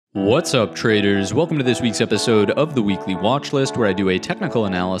What's up, traders? Welcome to this week's episode of the Weekly Watchlist, where I do a technical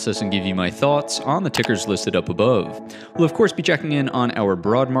analysis and give you my thoughts on the tickers listed up above. We'll, of course, be checking in on our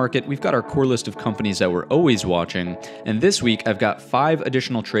broad market. We've got our core list of companies that we're always watching, and this week I've got 5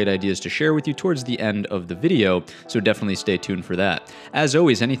 additional trade ideas to share with you towards the end of the video, so definitely stay tuned for that. As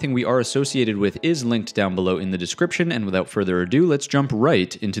always, anything we are associated with is linked down below in the description, and without further ado, let's jump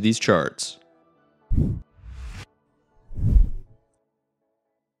right into these charts.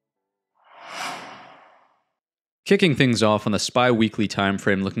 Kicking things off on the SPY weekly time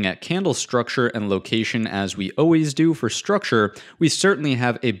frame, looking at candle structure and location as we always do. For structure, we certainly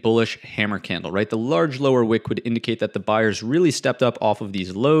have a bullish hammer candle, right? The large lower wick would indicate that the buyers really stepped up off of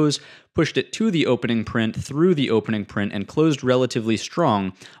these lows, pushed it to the opening print, through the opening print, and closed relatively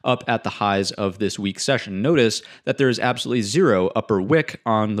strong up at the highs of this week's session. Notice that there is absolutely zero upper wick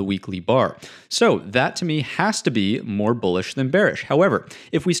on the weekly bar. So that to me has to be more bullish than bearish. However,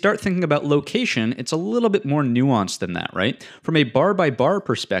 if we start thinking about location, it's a little bit more nuanced than that, right? From a bar by bar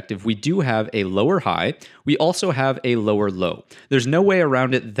perspective, we do have a lower high. We also have a lower low. There's no way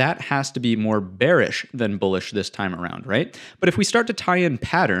around it. That has to be more bearish than bullish this time around, right? But if we start to tie in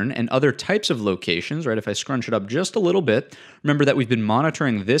pattern and other types of locations, right? If I scrunch it up just a little bit, remember that we've been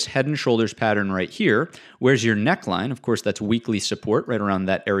monitoring this head and shoulders pattern right here. Where's your neckline? Of course, that's weekly support right around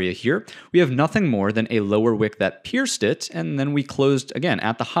that area here. We have nothing more than a lower wick that pierced it, and then we closed again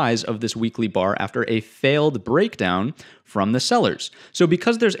at the highs of this weekly bar after a failed breakdown from the sellers. So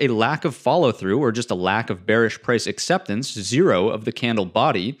because there's a lack of follow through or just a lack of bearish price acceptance, zero of the candle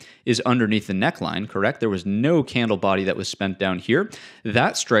body is underneath the neckline, correct? There was no candle body that was spent down here.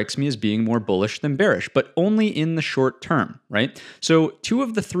 That strikes me as being more bullish than bearish, but only in the short term, right? So 2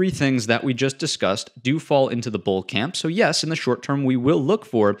 of the 3 things that we just discussed do fall into the bull camp. So yes, in the short term, we will look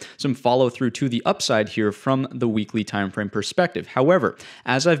for some follow through to the upside here from the weekly time frame perspective. However,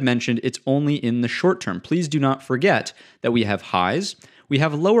 as I've mentioned, it's only in the short term. Please do not forget that we have highs, we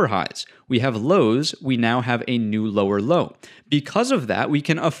have lower highs, we have lows, we now have a new lower low. Because of that, we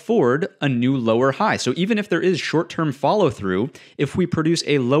can afford a new lower high. So even if there is short-term follow-through, if we produce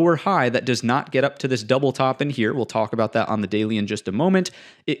a lower high that does not get up to this double top in here, we'll talk about that on the daily in just a moment,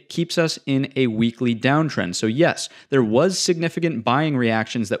 it keeps us in a weekly downtrend. So yes, there was significant buying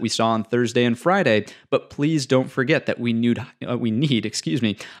reactions that we saw on Thursday and Friday, but please don't forget that we need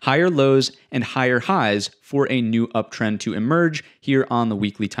higher lows and higher highs for a new uptrend to emerge here on the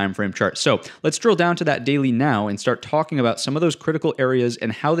weekly time frame chart. So let's drill down to that daily now and start talking about some of those critical areas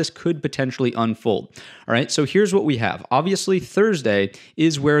and how this could potentially unfold. All right, so here's what we have. Obviously, Thursday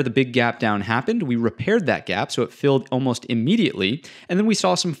is where the big gap down happened. We repaired that gap, so it filled almost immediately, and then we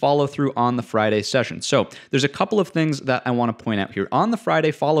saw some follow through on the Friday session. So there's a couple of things that I want to point out here. On the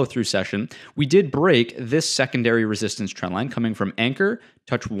Friday follow through session, we did break this secondary resistance trend line coming from anchor,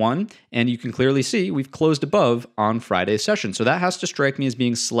 touch 1, and you can clearly see we've closed above on Friday's session. So that has to strike me as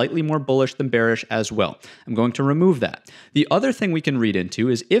being slightly more bullish than bearish as well. I'm going to remove that. The other thing we can read into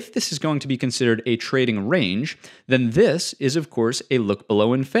is if this is going to be considered a trading range, then this is, of course, a look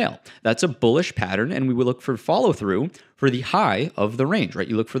below and fail. That's a bullish pattern, and we will look for follow through for the high of the range, right?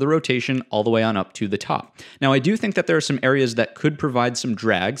 You look for the rotation all the way on up to the top. Now, I do think that there are some areas that could provide some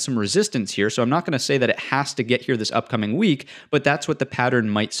drag, some resistance here, so I'm not going to say that it has to get here this upcoming week, but that's what the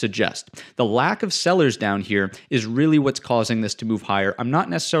pattern might suggest. The lack of sellers down here is really what's causing this to move higher. I'm not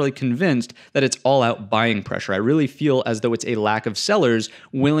necessarily convinced that it's all out buying pressure. I really feel as though it's a lack of sellers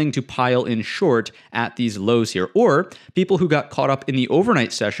willing to pile in short at these lows here, or people who got caught up in the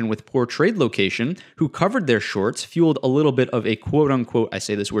overnight session with poor trade location, who covered their shorts, fueled a little bit of a quote unquote, I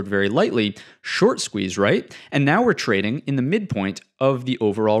say this word very lightly, short squeeze, right? And now we're trading in the midpoint of the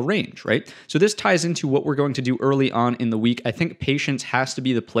overall range, right? So this ties into what we're going to do early on in the week. I think patience has to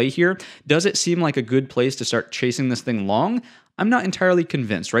be the play here. Does it seem like a good place to start chasing this thing long? I'm not entirely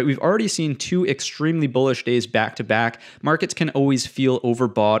convinced, right? We've already seen 2 extremely bullish days back to back. Markets can always feel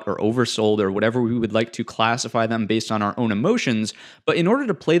overbought or oversold or whatever we would like to classify them based on our own emotions. But in order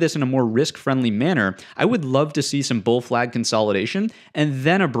to play this in a more risk-friendly manner, I would love to see some bull flag consolidation and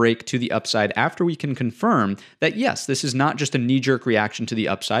then a break to the upside after we can confirm that, yes, this is not just a knee-jerk reaction to the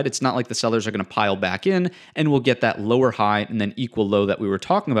upside. It's not like the sellers are going to pile back in and we'll get that lower high and then equal low that we were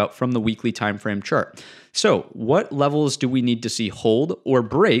talking about from the weekly time frame chart. So what levels do we need to see hold or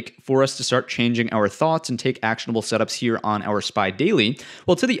break for us to start changing our thoughts and take actionable setups here on our SPY daily?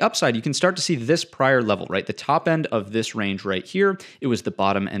 Well, to the upside, you can start to see this prior level, right? The top end of this range right here. It was the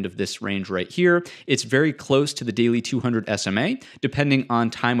bottom end of this range right here. It's very close to the daily 200 SMA, depending on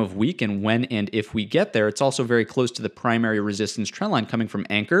time of week and when and if we get there. It's also very close to the primary resistance trend line coming from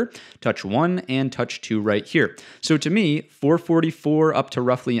anchor, touch 1 and touch 2 right here. So to me, 444 up to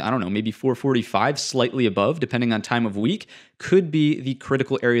roughly, I don't know, maybe 445, slightly above, depending on time of week, could be the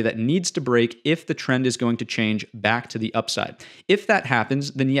critical area that needs to break if the trend is going to change back to the upside. If that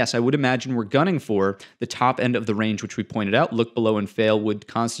happens, then yes, I would imagine we're gunning for the top end of the range, which we pointed out. Look below and fail would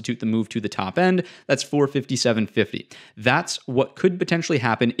constitute the move to the top end. That's 457.50. That's what could potentially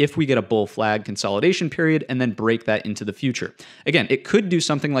happen if we get a bull flag consolidation period and then break that into the future. Again, it could do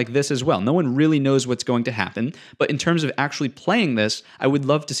something like this as well. No one really knows what's going to happen, but in terms of actually playing this, I would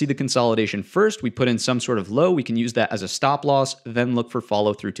love to see the consolidation first. We put in some sort of low. We can use that as a stop loss, then look for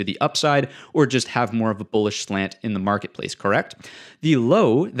follow through to the upside, or just have more of a bullish slant in the marketplace, correct? The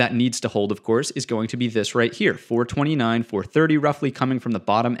low that needs to hold, of course, is going to be this right here, 429, 430, roughly coming from the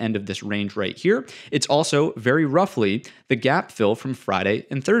bottom end of this range right here. It's also very roughly the gap fill from Friday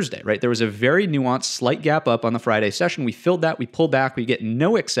and Thursday, right? There was a very nuanced slight gap up on the Friday session. We filled that, we pull back, we get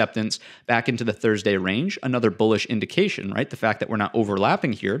no acceptance back into the Thursday range, another bullish indication, right? The fact that we're not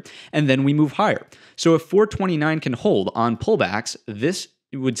overlapping here, and then we move higher. So if 429 can hold on pullbacks, this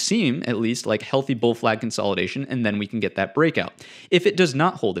would seem at least like healthy bull flag consolidation, and then we can get that breakout. If it does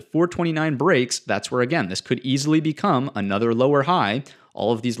not hold, if 429 breaks, that's where, again, this could easily become another lower high,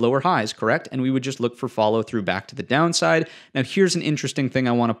 all of these lower highs, correct? And we would just look for follow through back to the downside. Now, here's an interesting thing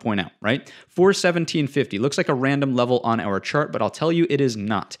I want to point out, right? 417.50 looks like a random level on our chart, but I'll tell you it is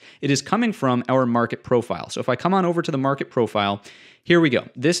not. It is coming from our market profile. So if I come on over to the market profile, here we go.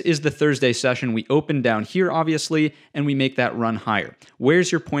 This is the Thursday session. We open down here, obviously, and we make that run higher.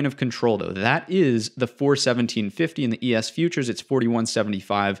 Where's your point of control, though? That is the 417.50 in the ES futures. It's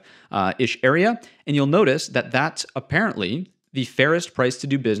 4175-ish area. And you'll notice that that's apparently the fairest price to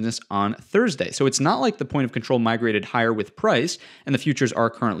do business on Thursday. So it's not like the point of control migrated higher with price, and the futures are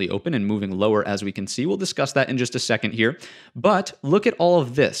currently open and moving lower, as we can see. We'll discuss that in just a second here. But look at all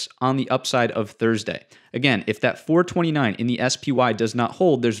of this on the upside of Thursday. Again, if that 429 in the SPY does not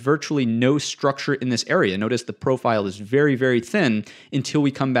hold, there's virtually no structure in this area. Notice the profile is very, very thin until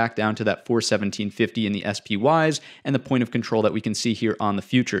we come back down to that 417.50 in the SPYs and the point of control that we can see here on the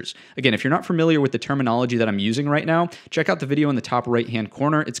futures. Again, if you're not familiar with the terminology that I'm using right now, check out the video in the top right-hand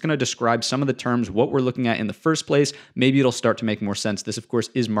corner. It's going to describe some of the terms, what we're looking at in the first place. Maybe it'll start to make more sense. This, of course,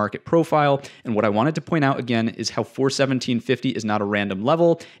 is market profile. And what I wanted to point out again is how 417.50 is not a random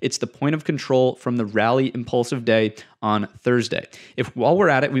level. It's the point of control from the rally impulsive day on Thursday. If while we're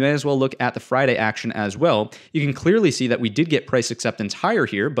at it, we may as well look at the Friday action as well. You can clearly see that we did get price acceptance higher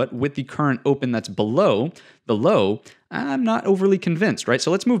here, but with the current open that's below the low, I'm not overly convinced, right? So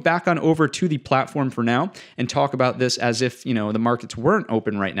let's move back on over to the platform for now and talk about this as if, the markets weren't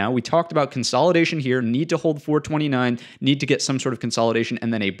open right now. We talked about consolidation here, need to hold 429, need to get some sort of consolidation,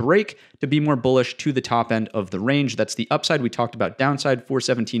 and then a break to be more bullish to the top end of the range. That's the upside. We talked about downside.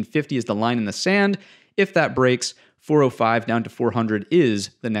 417.50 is the line in the sand. If that breaks, 405 down to 400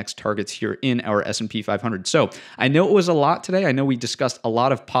 is the next targets here in our S&P 500. So I know it was a lot today. I know we discussed a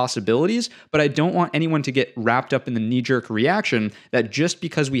lot of possibilities, but I don't want anyone to get wrapped up in the knee-jerk reaction that just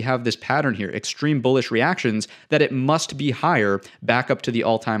because we have this pattern here, extreme bullish reactions, that it must be higher back up to the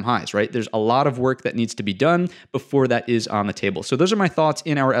all-time highs, right? There's a lot of work that needs to be done before that is on the table. So those are my thoughts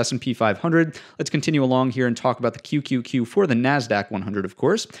in our S&P 500. Let's continue along here and talk about the QQQ for the Nasdaq 100, of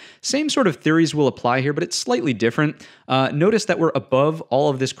course. Same sort of theories will apply here, but it's slightly different. Notice that we're above all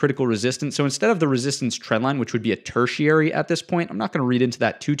of this critical resistance. So instead of the resistance trend line, which would be a tertiary at this point, I'm not going to read into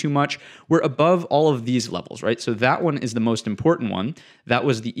that too much. We're above all of these levels, right? So that one is the most important one. That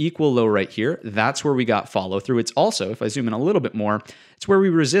was the equal low right here. That's where we got follow through. It's also, if I zoom in a little bit more, it's where we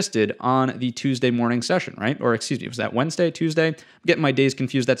resisted on the Tuesday morning session, right? Or excuse me, was that Wednesday, Tuesday? I'm getting my days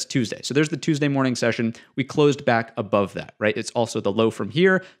confused. That's Tuesday. So there's the Tuesday morning session. We closed back above that, right? It's also the low from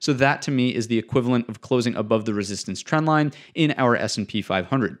here. So that to me is the equivalent of closing above the resistance trend line in our S&P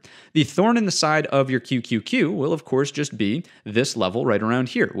 500. The thorn in the side of your QQQ will, of course, just be this level right around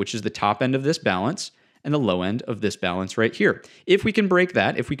here, which is the top end of this balance. and the low end of this balance right here. If we can break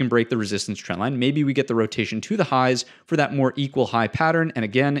that, if we can break the resistance trend line, maybe we get the rotation to the highs for that more equal high pattern. And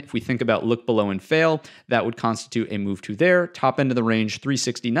again, if we think about look below and fail, that would constitute a move to there. Top end of the range,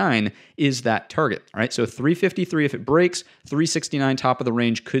 369 is that target. All right, so 353 if it breaks, 369 top of the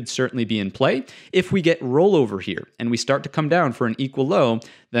range could certainly be in play. If we get rollover here and we start to come down for an equal low,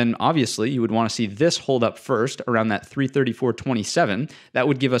 then obviously you would want to see this hold up first around that 334.27. That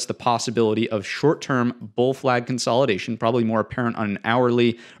would give us the possibility of short-term bull flag consolidation, probably more apparent on an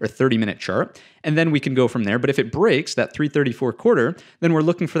hourly or 30-minute chart. And then we can go from there. But if it breaks that 334 quarter, then we're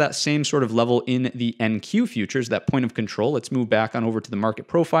looking for that same sort of level in the NQ futures, that point of control. Let's move back on over to the market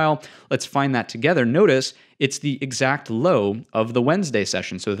profile. Let's find that together. Notice it's the exact low of the Wednesday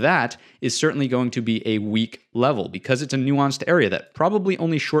session. So that is certainly going to be a weak level because it's a nuanced area that probably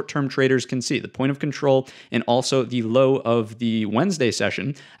only short-term traders can see. The point of control and also the low of the Wednesday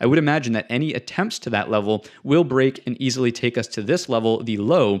session. I would imagine that any attempts to that level will break and easily take us to this level, the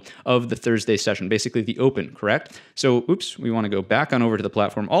low of the Thursday session, basically the open, correct? So, oops, we want to go back on over to the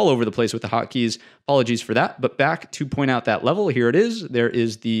platform, all over the place with the hotkeys. Apologies for that, but back to point out that level. Here it is. There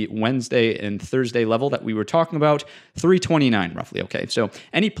is the Wednesday and Thursday level that we were talking about, 329 roughly. Okay, so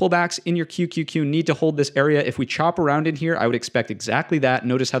any pullbacks in your QQQ need to hold this area. If we chop around in here, I would expect exactly that.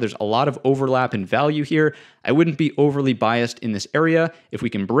 Notice how there's a lot of overlap in value here. I wouldn't be overly biased in this area. If we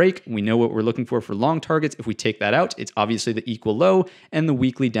can break, we know what we're looking for long targets. If we take that out, it's obviously the equal low, and the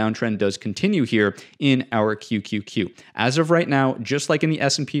weekly downtrend does continue here in our QQQ. As of right now, just like in the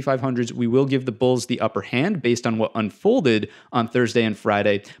S&P 500s, we will give the bulls the upper hand based on what unfolded on Thursday and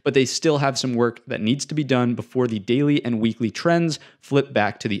Friday, but they still have some work that needs to be done before the daily and weekly trends flip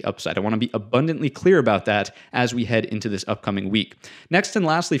back to the upside. I want to be abundantly clear about that as we head into this upcoming week. Next and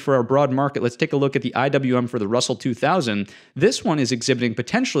lastly, for our broad market, let's take a look at the IWM for the Russell 2000. This one is exhibiting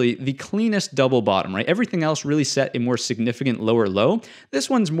potentially the cleanest double bottom, right? Everything else really set a more significant lower low. This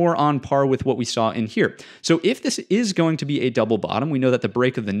one's more on par with what we saw in here. So if this is going to be a double bottom, we know that the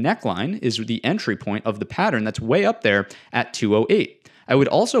break of the neckline is the entry point of the pattern that's way up there at 208. I would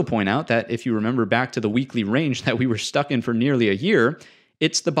also point out that if you remember back to the weekly range that we were stuck in for nearly a year,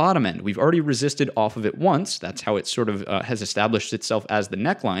 it's the bottom end. We've already resisted off of it once. That's how it sort of has established itself as the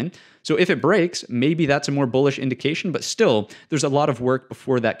neckline. So if it breaks, maybe that's a more bullish indication, but still, there's a lot of work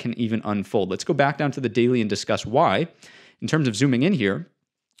before that can even unfold. Let's go back down to the daily and discuss why. In terms of zooming in here,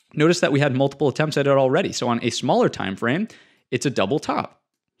 notice that we had multiple attempts at it already. So on a smaller time frame, it's a double top.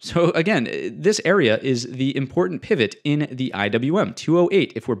 So again, this area is the important pivot in the IWM,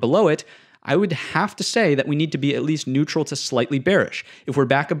 208. If we're below it, I would have to say that we need to be at least neutral to slightly bearish. If we're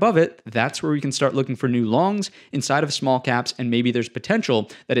back above it, that's where we can start looking for new longs inside of small caps, and maybe there's potential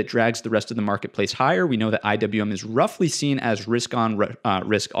that it drags the rest of the marketplace higher. We know that IWM is roughly seen as risk on,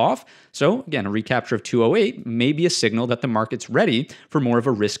 risk off. So again, a recapture of 208 may be a signal that the market's ready for more of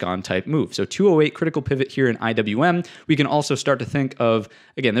a risk on type move. So 208 critical pivot here in IWM. We can also start to think of,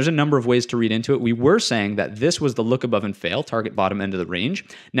 again, there's a number of ways to read into it. We were saying that this was the look above and fail, target bottom end of the range.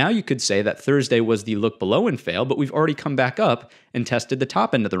 Now you could say that Thursday was the look below and fail, but we've already come back up and tested the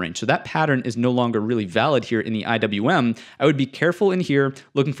top end of the range. So that pattern is no longer really valid here in the IWM. I would be careful in here,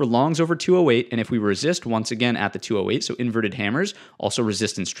 looking for longs over 208, and if we resist once again at the 208, so inverted hammers, also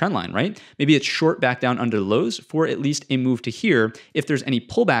resistance trend line, right? Maybe it's short back down under lows for at least a move to here. If there's any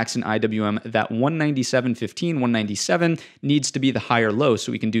pullbacks in IWM, that 197.15, 197 needs to be the higher low,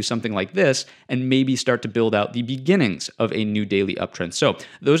 so we can do something like this and maybe start to build out the beginnings of a new daily uptrend. So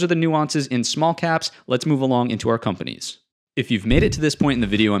those are the nuances in small caps. Let's move along into our companies. If you've made it to this point in the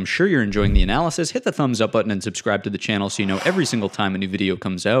video, I'm sure you're enjoying the analysis. Hit the thumbs up button and subscribe to the channel so you know every single time a new video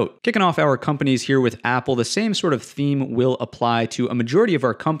comes out. Kicking off our companies here with Apple, the same sort of theme will apply to a majority of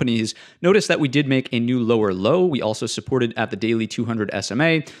our companies. Notice that we did make a new lower low. We also supported at the daily 200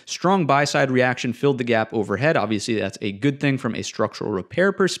 SMA. Strong buy-side reaction filled the gap overhead. Obviously, that's a good thing from a structural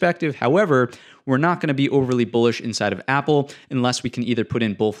repair perspective. However, we're not going to be overly bullish inside of Apple unless we can either put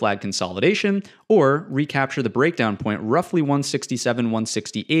in bull flag consolidation or recapture the breakdown point, roughly 167,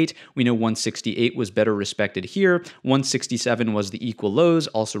 168. We know 168 was better respected here. 167 was the equal lows,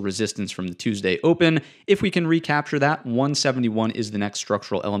 also resistance from the Tuesday open. If we can recapture that, 171 is the next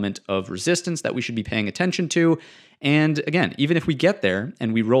structural element of resistance that we should be paying attention to. And again, even if we get there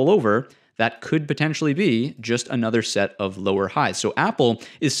and we roll over, that could potentially be just another set of lower highs. So Apple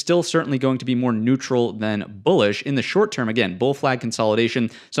is still certainly going to be more neutral than bullish in the short term. Again, bull flag consolidation,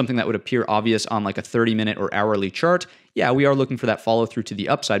 something that would appear obvious on like a 30-minute or hourly chart. yeah, we are looking for that follow through to the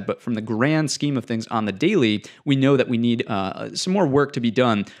upside. But from the grand scheme of things on the daily, we know that we need some more work to be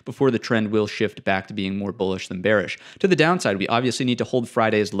done before the trend will shift back to being more bullish than bearish. To the downside, we obviously need to hold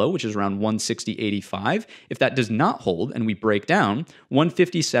Friday's low, which is around 160.85. If that does not hold and we break down,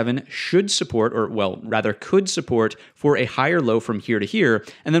 157 should support, or well, rather could support for a higher low from here to here,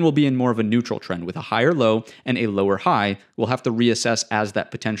 and then we'll be in more of a neutral trend with a higher low and a lower high. We'll have to reassess as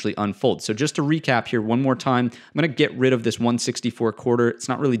that potentially unfolds. So just to recap here one more time, I'm going to get rid of this 164 quarter. It's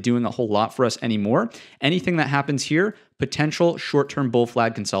not really doing a whole lot for us anymore. Anything that happens here, potential short-term bull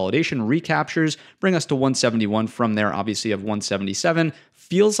flag consolidation recaptures, bring us to 171 from there, obviously of 177.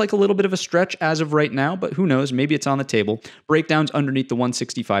 Feels like a little bit of a stretch as of right now, but who knows? Maybe it's on the table. Breakdowns underneath the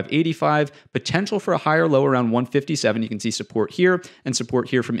 165.85, potential for a higher low around 157. You can see support here and support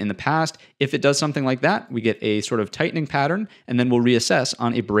here from in the past. If it does something like that, we get a sort of tightening pattern, and then we'll reassess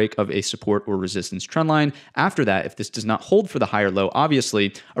on a break of a support or resistance trend line. After that, if this does not hold for the higher low,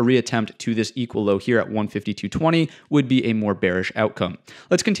 obviously a reattempt to this equal low here at 152.20 would be a more bearish outcome.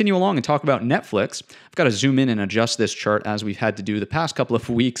 Let's continue along and talk about Netflix. I've got to zoom in and adjust this chart as we've had to do the past couple of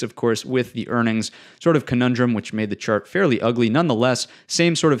weeks, of course, with the earnings sort of conundrum, which made the chart fairly ugly. Nonetheless,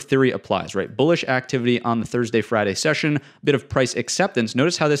 same sort of theory applies, right? Bullish activity on the Thursday, Friday session, a bit of price acceptance.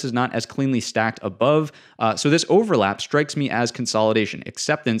 Notice how this is not as cleanly stacked above. So this overlap strikes me as consolidation,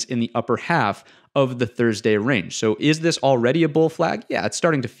 acceptance in the upper half of the Thursday range. So is this already a bull flag? Yeah, it's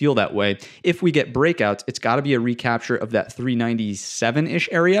starting to feel that way. If we get breakouts, it's got to be a recapture of that 397-ish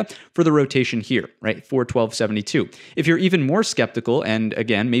area for the rotation here, right? 412.72. If you're even more skeptical, and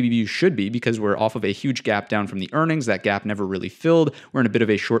again, maybe you should be because we're off of a huge gap down from the earnings, that gap never really filled. We're in a bit of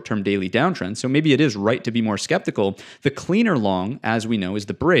a short-term daily downtrend. So maybe it is right to be more skeptical. The cleaner long, as we know, is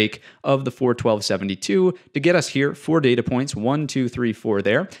the break of the 412.72 to get us here, 4 data points, 1, 2, 3, 4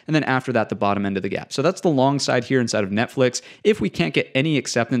 there. And then after that, the bottom end of the gap. So that's the long side here inside of Netflix. If we can't get any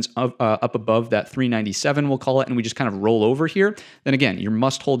acceptance of, up above that 397, we'll call it, and we just kind of roll over here, then again, your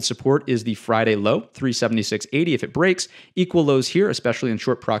must hold support is the Friday low, 376.80. If it breaks, equal lows here, especially in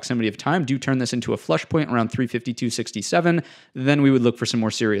short proximity of time, do turn this into a flush point around 352.67. Then we would look for some more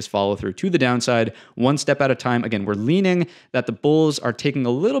serious follow through to the downside, one step at a time. Again, we're leaning that the bulls are taking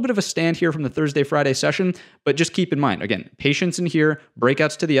a little bit of a stand here from the Thursday, Friday session, but just keep in mind, again, patience in here,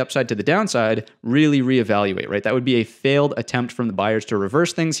 breakouts to the upside, to the downside, really reevaluate, right? That would be a failed attempt from the buyers to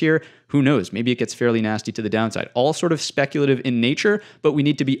reverse things here. Who knows? Maybe it gets fairly nasty to the downside. All sort of speculative in nature, but we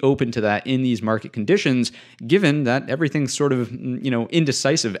need to be open to that in these market conditions, given that everything's sort of,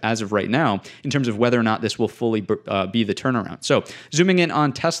 indecisive as of right now in terms of whether or not this will fully be the turnaround. So zooming in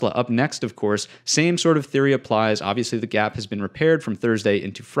on Tesla up next, of course, same sort of theory applies. Obviously, the gap has been repaired from Wednesday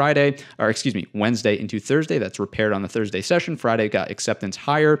into Thursday. That's repaired on the Thursday session. Friday got acceptance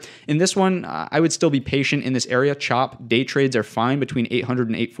higher. In this one, I would still be patient in this area. Chop, day trades are fine between 800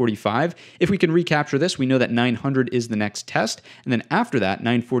 and 845. If we can recapture this, we know that 900 is the next test. And then after that,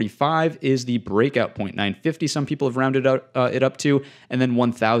 945 is the breakout point. 950, some people have rounded it up to, and then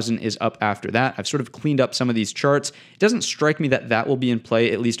 1000 is up after that. I've sort of cleaned up some of these charts. It doesn't strike me that will be in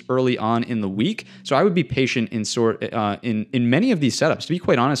play, at least early on in the week. So I would be patient in many of these setups. To be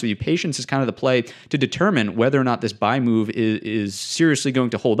quite honest with you, patience is kind of the play to determine whether or not this buy move is seriously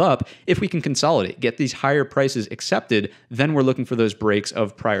going to hold up. If we can consolidate, get these higher prices accepted, then we're looking for those breaks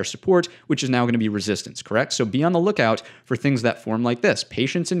of prior support, which is now going to be resistance, correct? So be on the lookout for things that form like this.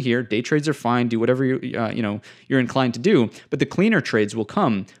 Patience in here, day trades are fine, do whatever you're inclined to do, but the cleaner trades will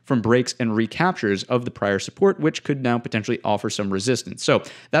come from breaks and recaptures of the prior support, which could now potentially offer some resistance. So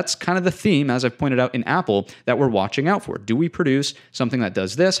that's kind of the theme, as I've pointed out in Apple, that we're watching out for. Do we produce something that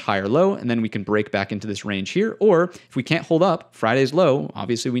does this, higher low, and then we can break back into this range here? Or if we can't hold up, Friday's low,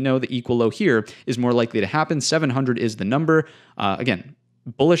 obviously we know the equal low here is more likely to happen. 700 is the number. Again,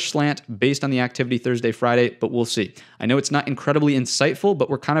 bullish slant based on the activity Thursday, Friday, but we'll see. I know it's not incredibly insightful,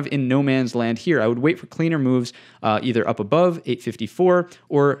 but we're kind of in no man's land here. I would wait for cleaner moves either up above 854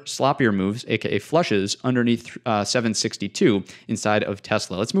 or sloppier moves, aka flushes, underneath 762 inside of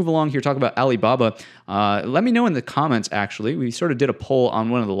Tesla. Let's move along here, talk about Alibaba. Let me know in the comments, actually. We sort of did a poll on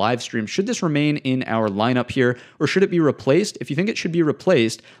one of the live streams. Should this remain in our lineup here, or should it be replaced? If you think it should be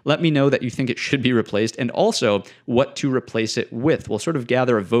replaced, let me know that you think it should be replaced, and also what to replace it with. We'll sort of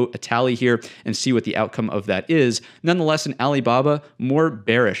gather a vote, a tally here, and see what the outcome of that is. Nonetheless, in Alibaba, more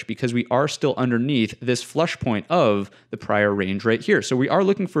bearish because we are still underneath this flush point of the prior range right here. So we are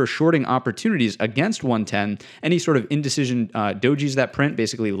looking for shorting opportunities against 110. Any sort of indecision dojis that print,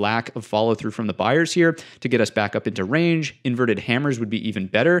 basically lack of follow through from the buyers here to get us back up into range. Inverted hammers would be even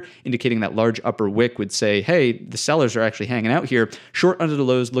better, indicating that large upper wick would say, hey, the sellers are actually hanging out here. Short under the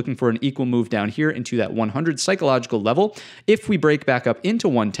lows, looking for an equal move down here into that 100 psychological level. If we break back up into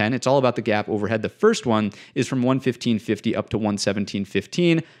 110, it's all about the gap overhead. The first one is from 115.50 up to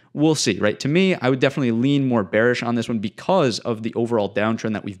 117.15. We'll see, right? To me, I would definitely lean more bearish on this one because of the overall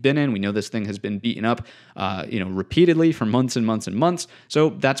downtrend that we've been in. We know this thing has been beaten up, repeatedly for months and months and months. So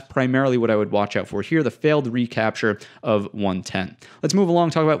that's primarily what I would watch out for here, the failed recapture of 110. Let's move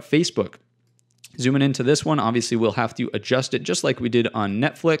along, talk about Facebook. Zooming into this one, obviously we'll have to adjust it just like we did on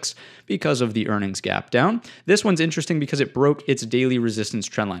Netflix because of the earnings gap down. This one's interesting because it broke its daily resistance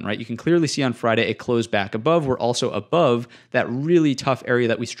trend line, right? You can clearly see on Friday it closed back above. We're also above that really tough area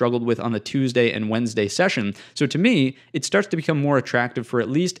that we struggled with on the Tuesday and Wednesday session. So to me, it starts to become more attractive for at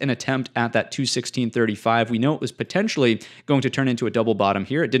least an attempt at that 216.35. We know it was potentially going to turn into a double bottom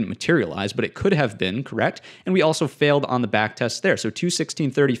here. It didn't materialize, but it could have been, correct? And we also failed on the back test there. So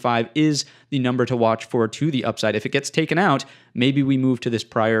 216.35 is the number to watch for to the upside. If it gets taken out, maybe we move to this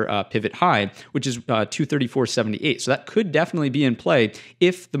prior pivot high, which is 234.78. So that could definitely be in play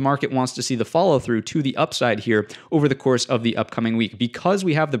if the market wants to see the follow through to the upside here over the course of the upcoming week. Because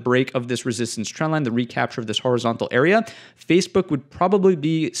we have the break of this resistance trend line, the recapture of this horizontal area, Facebook would probably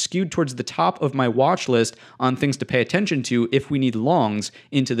be skewed towards the top of my watch list on things to pay attention to if we need longs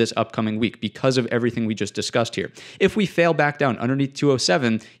into this upcoming week because of everything we just discussed here. If we fail back down underneath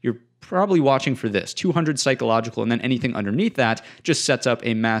 207, you're probably watching for this 200 psychological, and then anything underneath that just sets up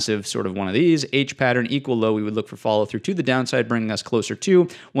a massive sort of one of these H pattern, equal low. We would look for follow through to the downside, bringing us closer to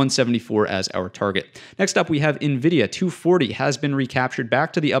 174 as our target. Next up, we have Nvidia. 240 has been recaptured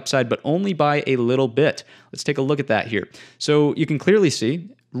back to the upside, but only by a little bit. Let's take a look at that here. So you can clearly see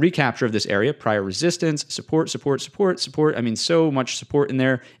recapture of this area, prior resistance, support, support, support, support. I mean, so much support in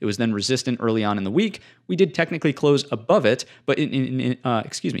there. It was then resistant early on in the week. We did technically close above it, but in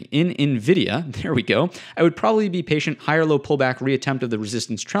Nvidia, there we go. I would probably be patient, higher low pullback, reattempt of the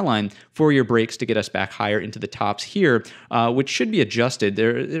resistance trend line for your breaks to get us back higher into the tops here, which should be adjusted.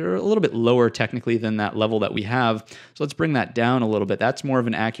 They're a little bit lower technically than that level that we have. So let's bring that down a little bit. That's more of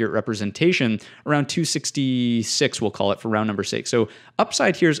an accurate representation, around 266, we'll call it for round number sake. So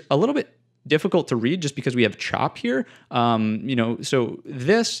upside here is a little bit difficult to read just because we have chop here. So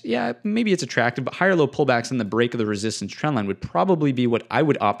this, yeah, maybe it's attractive, but higher low pullbacks and the break of the resistance trend line would probably be what I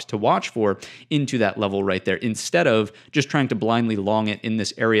would opt to watch for into that level right there, instead of just trying to blindly long it in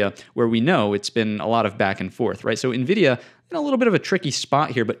this area where we know it's been a lot of back and forth, right? So Nvidia, in a little bit of a tricky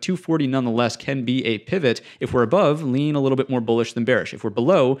spot here, but 240 nonetheless can be a pivot. If we're above, lean a little bit more bullish than bearish. If we're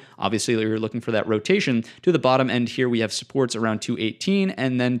below, obviously you're looking for that rotation to the bottom end here. We have supports around 218,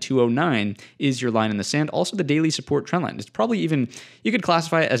 and then 209 is your line in the sand. Also the daily support trend line. It's probably even, you could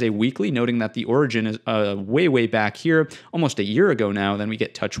classify it as a weekly, noting that the origin is way back here, almost a year ago now. Then we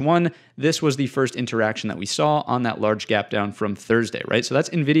get touch one. This was the first interaction that we saw on that large gap down from Thursday, right? So that's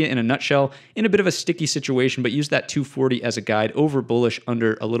Nvidia in a nutshell, in a bit of a sticky situation, but use that 240 as a guide, over bullish,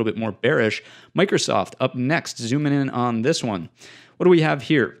 under a little bit more bearish. Microsoft up next, zooming in on this one. What do we have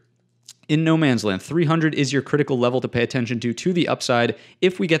here? In no man's land, 300 is your critical level to pay attention to the upside.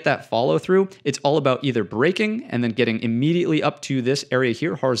 If we get that follow through, it's all about either breaking and then getting immediately up to this area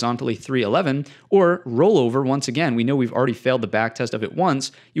here, horizontally 311, or rollover. Once again, we know we've already failed the back test of it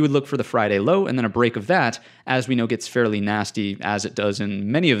once. You would look for the Friday low and then a break of that, as we know gets fairly nasty, as it does in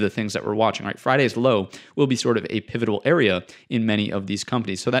many of the things that we're watching, right? Friday's low will be sort of a pivotal area in many of these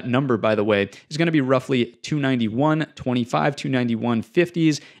companies. So that number, by the way, is going to be roughly 291.25,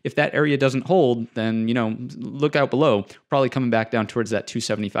 291.50s. If that area doesn't hold, then, look out below, probably coming back down towards that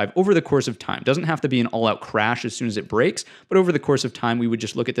 275 over the course of time. Doesn't have to be an all-out crash as soon as it breaks, but over the course of time, we would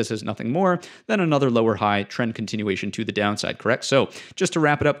just look at this as nothing more than another lower high trend continuation to the downside, correct? So just to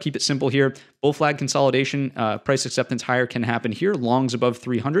wrap it up, keep it simple here. Bull flag consolidation, price acceptance higher can happen here. Longs above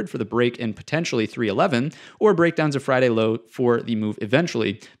 300 for the break and potentially 311, or breakdowns of Friday low for the move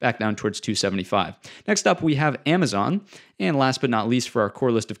eventually back down towards 275. Next up, we have Amazon. And last but not least, for our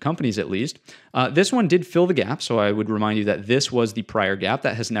core list of companies at least, this one did fill the gap. So I would remind you that this was the prior gap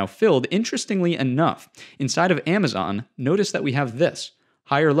that has now filled. Interestingly enough, inside of Amazon, notice that we have this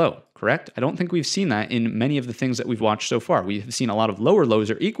higher low, correct? I don't think we've seen that in many of the things that we've watched so far. We've seen a lot of lower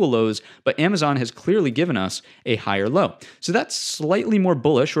lows or equal lows, but Amazon has clearly given us a higher low. So that's slightly more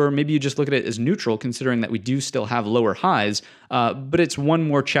bullish, or maybe you just look at it as neutral, considering that we do still have lower highs, but it's one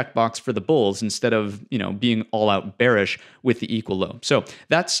more checkbox for the bulls instead of being all out bearish with the equal low. So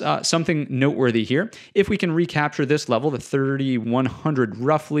that's something noteworthy here. If we can recapture this level, the 3100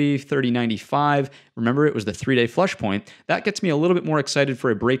 roughly, 3095, remember it was the 3-day flush point, that gets me a little bit more excited for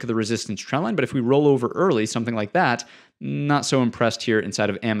a break of the resistance trendline. But if we roll over early, something like that, not so impressed here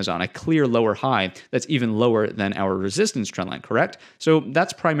inside of Amazon. A clear lower high that's even lower than our resistance trendline, correct? So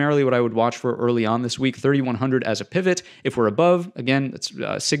that's primarily what I would watch for early on this week, 3100 as a pivot. If we're above, again, it's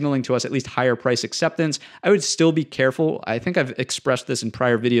signaling to us at least higher price acceptance. I would still be careful. I think I've expressed this in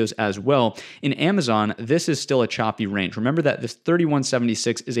prior videos as well. In Amazon, this is still a choppy range. Remember that this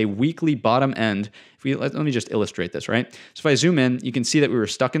 3176 is a weekly bottom end. Let me just illustrate this, right? So if I zoom in, you can see that we were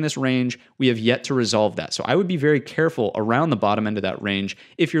stuck in this range. We have yet to resolve that. So I would be very careful around the bottom end of that range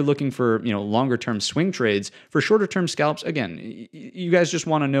if you're looking for longer term swing trades. For shorter term scalps, again, you guys just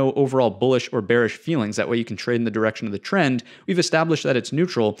want to know overall bullish or bearish feelings. That way you can trade in the direction of the trend. We've established that it's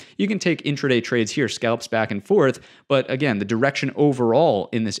neutral. You can take intraday trades here, scalps back and forth. But again, the direction overall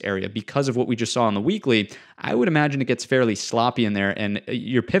in this area, because of what we just saw on the weekly, I would imagine it gets fairly sloppy in there, and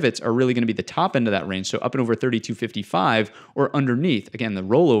your pivots are really going to be the top end of that range, so up and over 3255, or underneath, again, the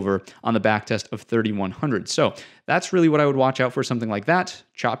rollover on the backtest of 3100. So that's really what I would watch out for, something like that,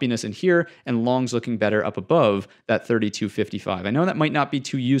 choppiness in here, and longs looking better up above that 3255. I know that might not be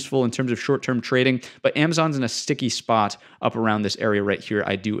too useful in terms of short-term trading, but Amazon's in a sticky spot up around this area right here,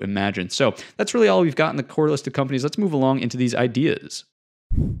 I do imagine. So that's really all we've got in the core list of companies. Let's move along into these ideas.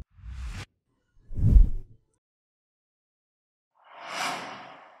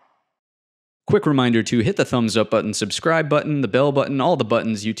 Quick reminder to hit the thumbs up button, subscribe button, the bell button, all the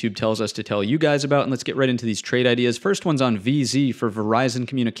buttons YouTube tells us to tell you guys about. And let's get right into these trade ideas. First one's on VZ for Verizon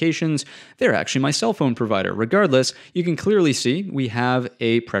Communications. They're actually my cell phone provider. Regardless, you can clearly see we have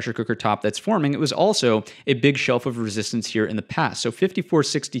a pressure cooker top that's forming. It was also a big shelf of resistance here in the past. So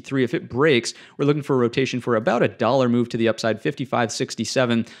 54.63, if it breaks, we're looking for a rotation for about $1 move to the upside,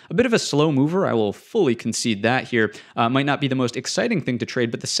 55.67. A bit of a slow mover. I will fully concede that here. Might not be the most exciting thing to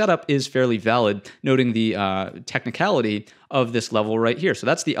trade, but the setup is fairly valid, noting the technicality of this level right here. So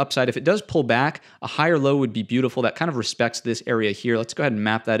that's the upside. If it does pull back, a higher low would be beautiful. That kind of respects this area here. Let's go ahead and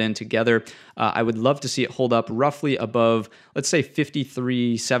map that in together. I would love to see it hold up roughly above, let's say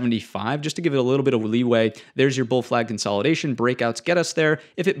 53.75, just to give it a little bit of leeway. There's your bull flag consolidation. Breakouts get us there.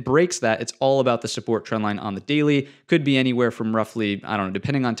 If it breaks that, it's all about the support trend line on the daily. Could be anywhere from roughly, I don't know,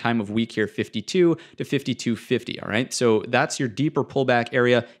 depending on time of week here, 52 to 52.50, all right? So that's your deeper pullback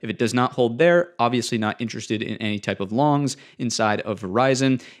area. If it does not hold there, obviously not interested in any type of longs inside of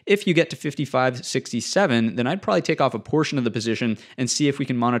Verizon. If you get to 55.67, then I'd probably take off a portion of the position and see if we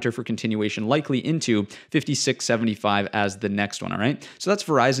can monitor for continuation, likely into 56.75 as the next one, all right? So that's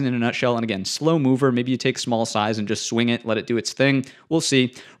Verizon in a nutshell. And again, slow mover. Maybe you take small size and just swing it, let it do its thing. We'll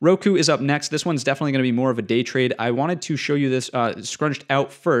see. Roku is up next. This one's definitely going to be more of a day trade. I wanted to show you this scrunched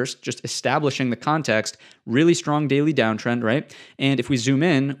out first, just establishing the context. Really strong daily downtrend, right? And if we zoom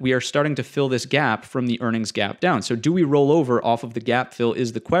in, we are starting to fill this gap from the earnings gap down. So do we roll over off of the gap fill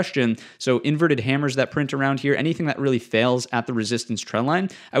is the question. So inverted hammers that print around here, anything that really fails at the resistance trend line,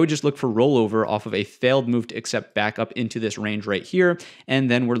 I would just look for rollover off of a failed move to accept back up into this range right here. And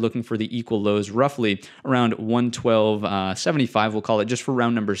then we're looking for the equal lows roughly around 112.75, we'll call it, just for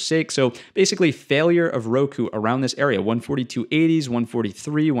round number's sake. So basically failure of Roku around this area, 142.80s,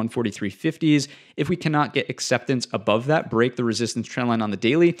 143, 143.50s. If we cannot get acceptance above that, break the resistance trend line on the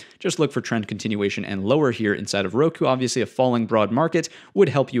daily, just look for trend continuation and lower here inside of Roku. Obviously, a falling broad market would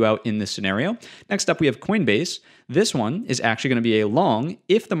help you out in this scenario. Next up, we have Coinbase. This one is actually going to be a long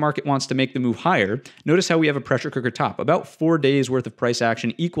if the market wants to make the move higher. Notice how we have a pressure cooker top, about 4 days worth of price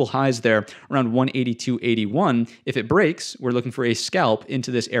action, equal highs there around 182.81. If it breaks, we're looking for a scalp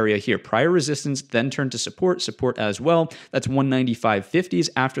into this area here. Prior resistance, then turn to support as well. That's 195.50s.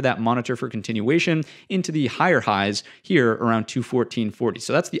 After that, monitor for continuation into the higher highs here around 214.40.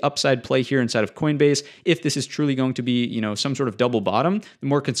 So that's the upside play here inside of Coinbase. If this is truly going to be, some sort of double bottom, the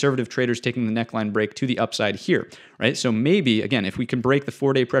more conservative traders taking the neckline break to the upside here. Right? So maybe, again, if we can break the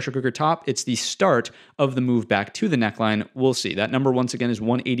 4-day pressure cooker top, it's the start of the move back to the neckline. We'll see. That number, once again, is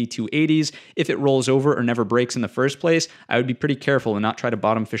 182.80s. If it rolls over or never breaks in the first place, I would be pretty careful and not try to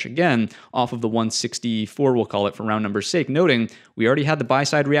bottom fish again off of the 164, we'll call it, for round number's sake, noting we already had the buy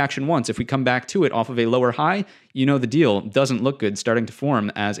side reaction once. If we come back to it off of a lower high, you know the deal doesn't look good, starting to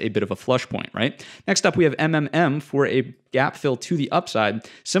form as a bit of a flush point, right? Next up, we have MMM for a gap fill to the upside,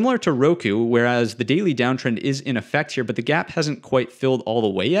 similar to Roku, whereas the daily downtrend is in effect here, but the gap hasn't quite filled all the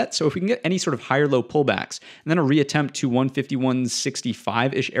way yet. So if we can get any sort of higher low pullbacks and then a reattempt to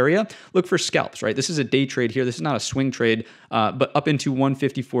 151.65-ish area, look for scalps, right? This is a day trade here. This is not a swing trade, but up into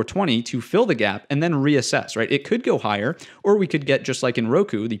 154.20 to fill the gap and then reassess, right? It could go higher, or we could get, just like in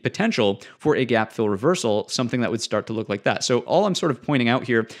Roku, the potential for a gap fill reversal, something that would start to look like that. So all I'm sort of pointing out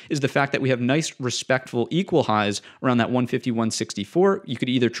here is the fact that we have nice respectful equal highs around that 151.64. You could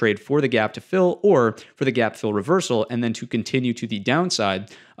either trade for the gap to fill or for the gap fill reversal and then to continue to the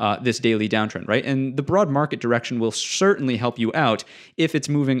downside this daily downtrend, right? And the broad market direction will certainly help you out. If it's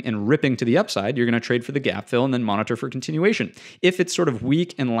moving and ripping to the upside, you're going to trade for the gap fill and then monitor for continuation. If it's sort of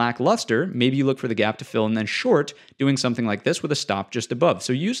weak and lackluster, maybe you look for the gap to fill and then short, doing something like this with a stop just above.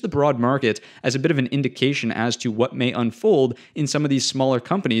 So use the broad market as a bit of an indication as to what may unfold in some of these smaller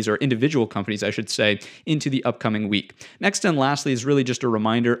companies, or individual companies, I should say, into the upcoming week. Next and lastly is really just a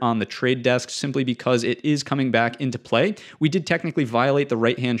reminder on the trade desk, simply because it is coming back into play. We did technically violate the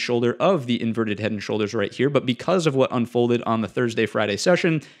right-hand shoulder of the inverted head and shoulders right here, but because of what unfolded on the Thursday-Friday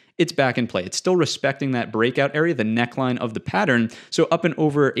session, it's back in play. It's still respecting that breakout area, the neckline of the pattern. So up and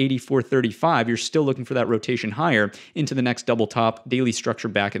over 84.35, you're still looking for that rotation higher into the next double top, daily structure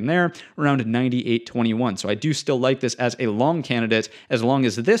back in there, around 98.21. So I do still like this as a long candidate, as long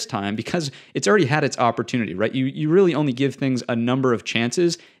as this time, because it's already had its opportunity, right? You really only give things a number of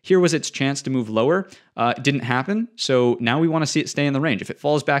chances. Here was its chance to move lower. It didn't happen. So now we want to see it stay in the range. If it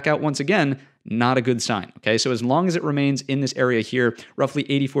falls back out once again, not a good sign, okay? So as long as it remains in this area here, roughly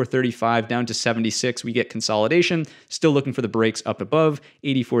 84.35 down to 76, we get consolidation. Still looking for the breaks up above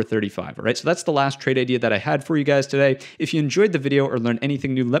 84.35, all right? So that's the last trade idea that I had for you guys today. If you enjoyed the video or learned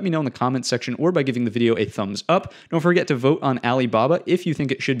anything new, let me know in the comments section or by giving the video a thumbs up. Don't forget to vote on Alibaba if you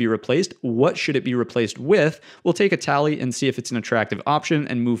think it should be replaced. What should it be replaced with? We'll take a tally and see if it's an attractive option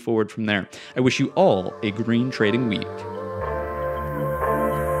and move forward from there. I wish you all a green trading week.